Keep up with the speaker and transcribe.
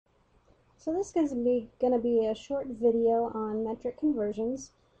So this is going to be a short video on metric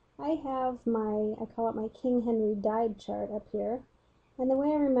conversions. I have I call it my King Henry died chart up here. And the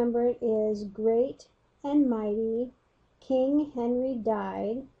way I remember it is great and mighty King Henry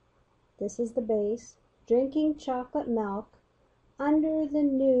died, this is the base, drinking chocolate milk under the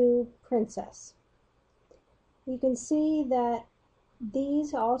new princess. You can see that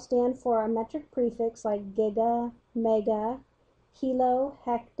these all stand for a metric prefix like giga, mega, kilo,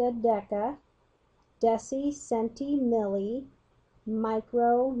 hecta, deca, deci, centi, milli,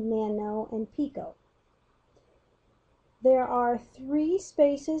 micro, nano, and pico. There are 3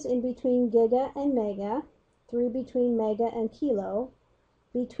 spaces in between giga and mega, 3 between mega and kilo.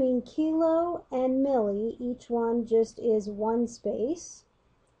 Between kilo and milli, each one just is 1 space.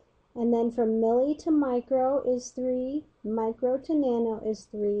 And then from milli to micro is 3, micro to nano is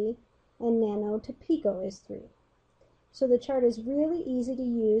 3, and nano to pico is 3. So the chart is really easy to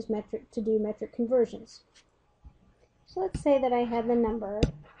use to do metric conversions. So let's say that I had the number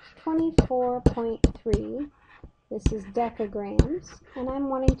 24.3. This is decagrams, and I'm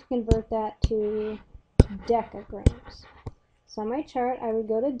wanting to convert that to decagrams. So on my chart, I would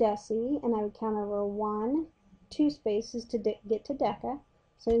go to deci, and I would count over 1, 2 spaces to get to deca.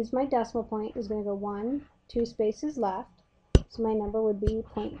 So this my decimal point is going to go 1, 2 spaces left. So my number would be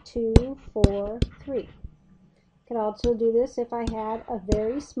 0.243. Could also do this if I had a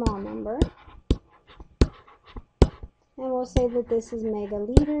very small number. And we'll say that this is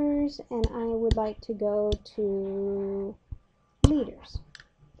megaliters, and I would like to go to liters.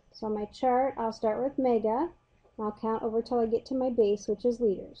 So on my chart, I'll start with mega. I'll count over till I get to my base, which is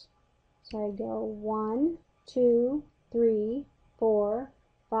liters. So I go 1, 2, 3, 4,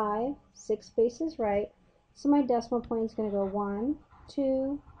 5, 6 spaces right. So my decimal point is going to go 1,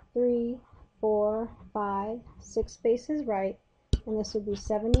 2, 3, 4, 5, 6 spaces right, and this would be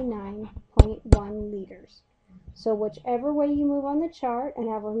 79.1 liters. So whichever way you move on the chart and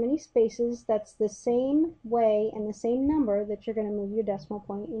however many spaces, that's the same way and the same number that you're going to move your decimal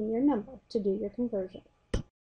point in your number to do your conversion.